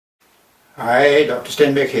Hi, Dr.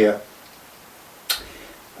 Stenbeck here.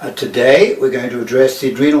 Today we're going to address the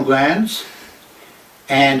adrenal glands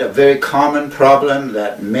and a very common problem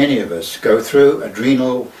that many of us go through: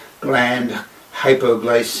 adrenal gland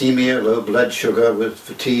hypoglycemia, low blood sugar with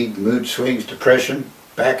fatigue, mood swings, depression,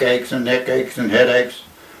 backaches and neck aches and headaches,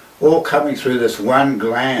 all coming through this one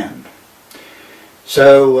gland.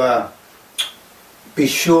 So be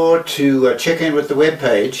sure to check in with the web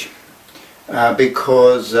page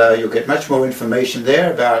because you'll get much more information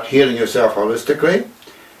there about healing yourself holistically.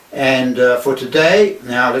 And for today,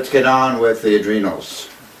 now let's get on with the adrenals.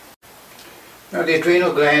 Now, the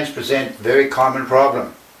adrenal glands present a very common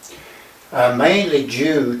problem, mainly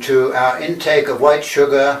due to our intake of white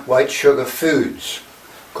sugar foods,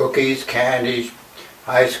 cookies, candies,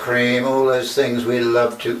 ice cream, all those things we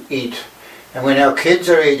love to eat. And when our kids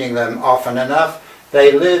are eating them often enough,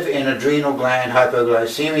 they live in adrenal gland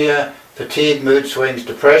hypoglycemia, fatigue, mood swings,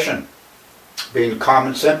 depression being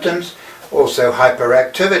common symptoms. Also,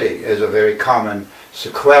 hyperactivity is a very common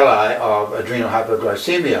sequelae of adrenal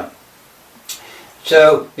hypoglycemia.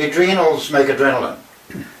 So the adrenals make adrenaline,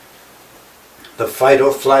 the fight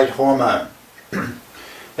or flight hormone.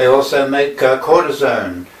 They also make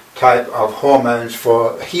cortisone type of hormones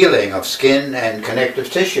for healing of skin and connective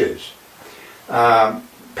tissues.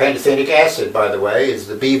 Pantothenic acid, by the way, is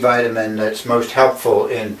the B vitamin that's most helpful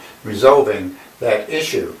in resolving that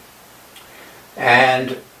issue.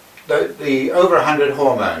 And the over 100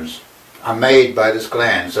 hormones are made by this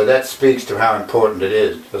gland, so that speaks to how important it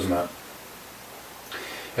is, doesn't it?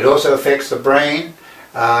 It also affects the brain.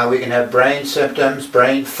 We can have brain symptoms,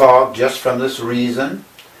 brain fog, just from this reason.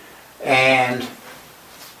 And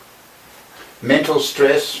mental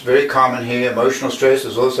stress, very common here. Emotional stress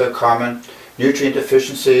is also common. Nutrient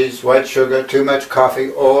deficiencies, white sugar, too much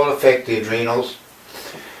coffee, all affect the adrenals.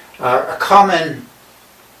 A common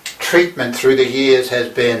treatment through the years has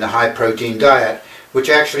been the high protein diet, which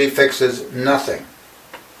actually fixes nothing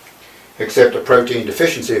except a protein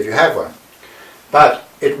deficiency if you have one. But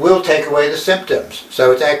it will take away the symptoms,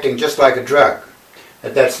 so it's acting just like a drug.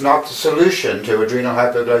 That's not the solution to adrenal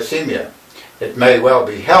hypoglycemia. It may well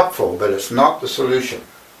be helpful, but it's not the solution.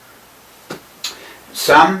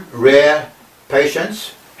 Some rare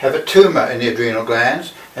patients have a tumor in the adrenal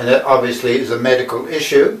glands, and that obviously is a medical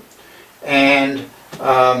issue. And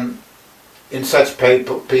in such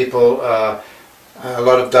people, a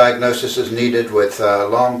lot of diagnosis is needed with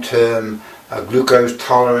long-term glucose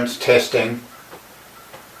tolerance testing.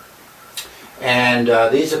 And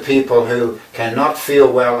these are people who cannot feel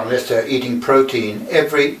well unless they're eating protein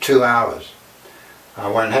every 2 hours.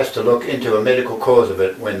 One has to look into a medical cause of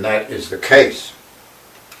it when that is the case.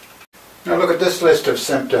 Now look at this list of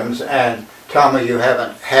symptoms and tell me you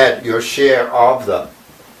haven't had your share of them.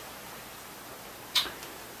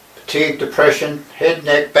 Fatigue, depression, head,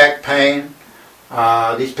 neck, back pain.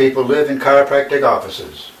 These people live in chiropractic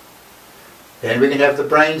offices. Then we can have the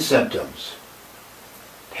brain symptoms.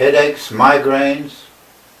 Headaches, migraines,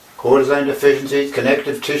 cortisone deficiencies,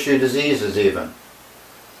 connective tissue diseases even.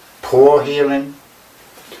 Poor healing.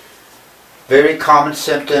 Very common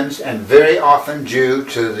symptoms and very often due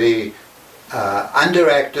to the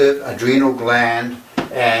underactive adrenal gland,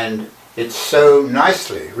 and it so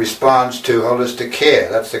nicely responds to holistic care.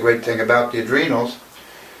 That's the great thing about the adrenals.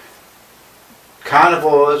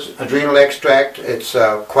 Carnivore's adrenal extract, it's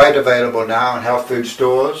quite available now in health food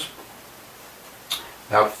stores.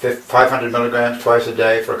 About 500 milligrams twice a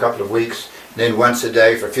day for a couple of weeks, then once a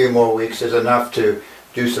day for a few more weeks is enough to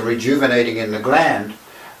do some rejuvenating in the gland,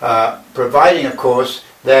 providing, of course,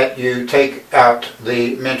 that you take out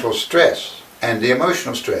the mental stress and the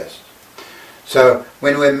emotional stress. So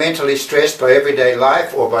when we're mentally stressed by everyday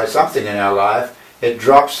life or by something in our life, it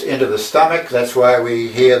drops into the stomach. That's why we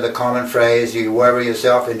hear the common phrase, you worry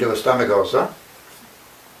yourself into a stomach ulcer.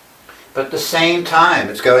 But at the same time,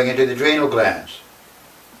 it's going into the adrenal glands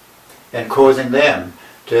and causing them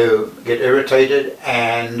to get irritated,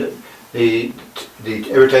 and the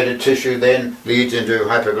irritated tissue then leads into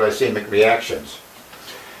hypoglycemic reactions.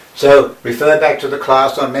 So refer back to the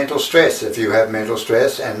class on mental stress if you have mental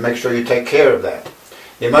stress, and make sure you take care of that.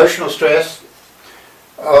 The emotional stress,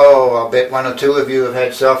 oh, I'll bet one or two of you have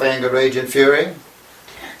had self-anger, rage and fury.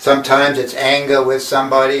 Sometimes it's anger with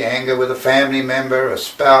somebody, anger with a family member, a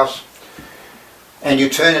spouse, and you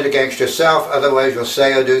turn it against yourself, otherwise you'll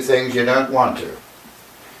say or do things you don't want to.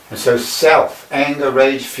 And so anger,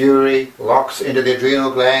 rage, fury locks into the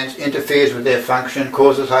adrenal glands, interferes with their function,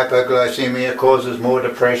 causes hypoglycemia, causes more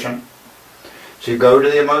depression. So you go to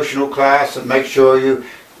the emotional class and make sure you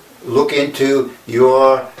look into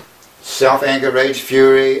your self-anger, rage,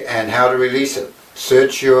 fury, and how to release it.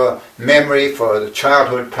 Search your memory for the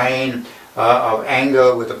childhood pain of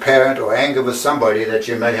anger with a parent or anger with somebody that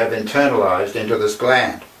you may have internalized into this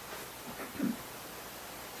gland.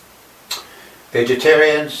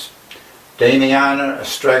 Vegetarians, Damiana,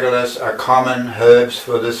 astragalus are common herbs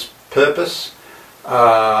for this purpose.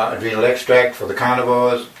 Adrenal extract for the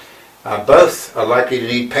carnivores. Both are likely to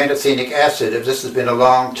need pantothenic acid if this has been a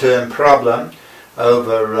long-term problem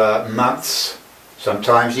over months,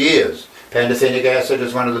 sometimes years. Pantothenic acid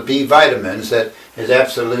is one of the B vitamins that is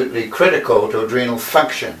absolutely critical to adrenal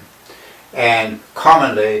function. And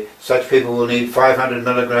commonly, such people will need 500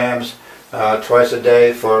 milligrams twice a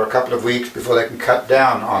day for a couple of weeks before they can cut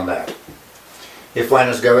down on that. If one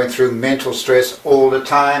is going through mental stress all the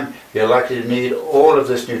time, you're likely to need all of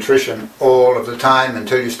this nutrition all of the time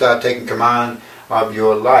until you start taking command of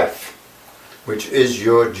your life, which is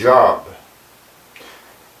your job.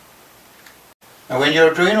 And when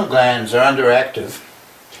your adrenal glands are underactive,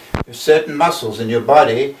 there's certain muscles in your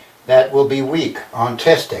body that will be weak on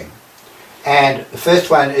testing. And the first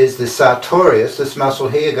one is the sartorius. This muscle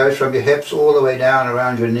here goes from your hips all the way down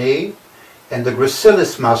around your knee. And the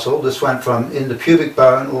gracilis muscle, this one from in the pubic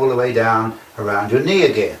bone all the way down around your knee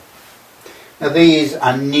again. Now these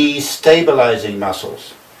are knee stabilizing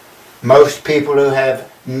muscles. Most people who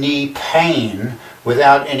have knee pain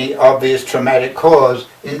without any obvious traumatic cause,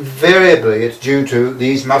 invariably it's due to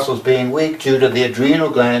these muscles being weak, due to the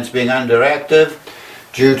adrenal glands being underactive,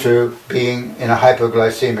 due to being in a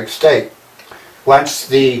hypoglycemic state. Once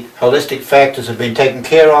the holistic factors have been taken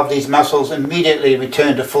care of, these muscles immediately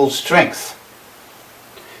return to full strength.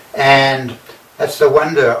 And that's the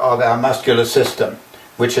wonder of our muscular system,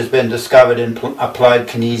 which has been discovered in applied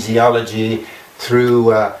kinesiology through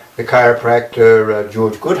the chiropractor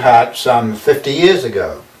George Goodhart some 50 years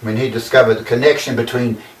ago, when he discovered the connection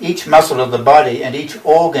between each muscle of the body and each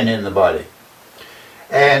organ in the body.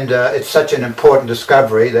 And it's such an important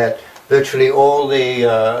discovery that virtually all the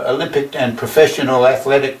Olympic and professional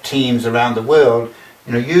athletic teams around the world,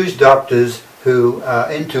 use doctors who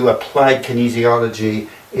are into applied kinesiology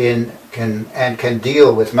can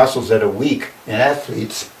deal with muscles that are weak in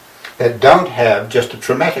athletes that don't have just a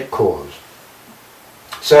traumatic cause.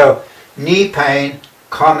 So knee pain,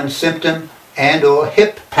 common symptom, and or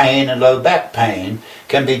hip pain and low back pain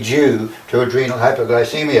can be due to adrenal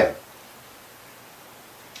hypoglycemia.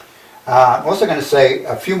 I'm also going to say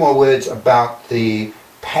a few more words about the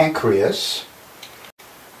pancreas.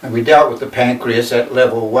 And we dealt with the pancreas at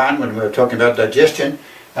level 1 when we were talking about digestion.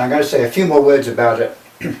 And I'm going to say a few more words about it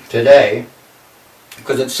today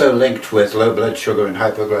because it's so linked with low blood sugar and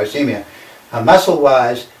hypoglycemia.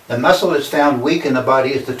 Muscle-wise, the muscle that's found weak in the body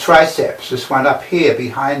is the triceps, this one up here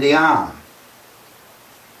behind the arm.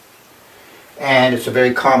 And it's a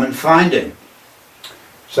very common finding.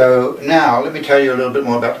 So now let me tell you a little bit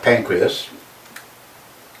more about the pancreas.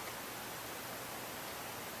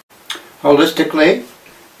 Holistically,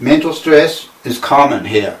 mental stress is common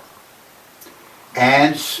here.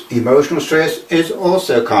 And emotional stress is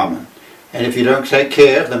also common. And if you don't take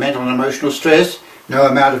care of the mental and emotional stress, no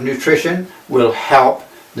amount of nutrition will help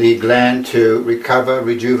the gland to recover,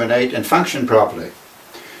 rejuvenate, and function properly.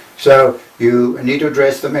 So you need to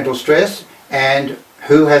address the mental stress. And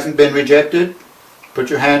who hasn't been rejected? Put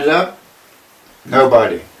your hands up.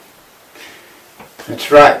 Nobody. That's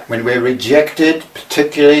right. When we're rejected,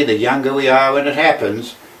 particularly the younger we are when it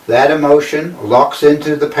happens, that emotion locks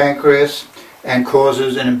into the pancreas and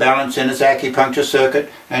causes an imbalance in its acupuncture circuit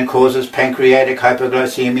and causes pancreatic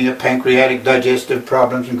hypoglycemia, pancreatic digestive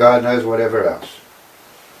problems, and God knows whatever else.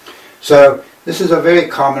 So this is a very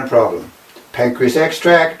common problem. Pancreas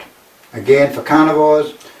extract, again for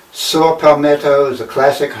carnivores. Saw palmetto is a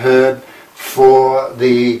classic herb for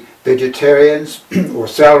the vegetarians, or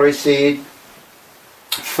celery seed.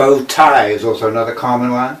 Faux tie is also another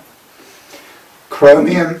common one.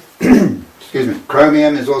 Chromium,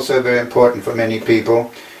 chromium is also very important for many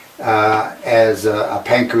people as a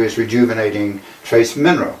pancreas rejuvenating trace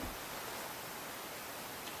mineral.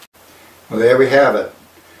 Well, there we have it.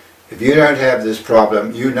 If you don't have this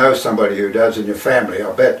problem, you know somebody who does in your family,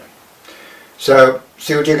 I'll bet. So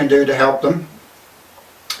see what you can do to help them.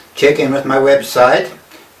 Check in with my website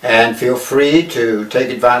and feel free to take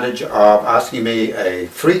advantage of asking me a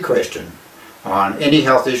free question on any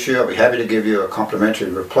health issue. I'll be happy to give you a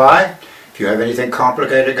complimentary reply. If you have anything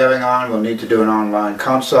complicated going on, we'll need to do an online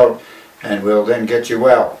consult and we'll then get you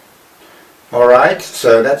well. Alright,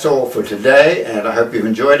 so that's all for today, and I hope you've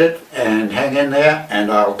enjoyed it, and hang in there,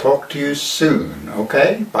 and I'll talk to you soon,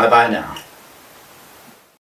 okay? Bye-bye now.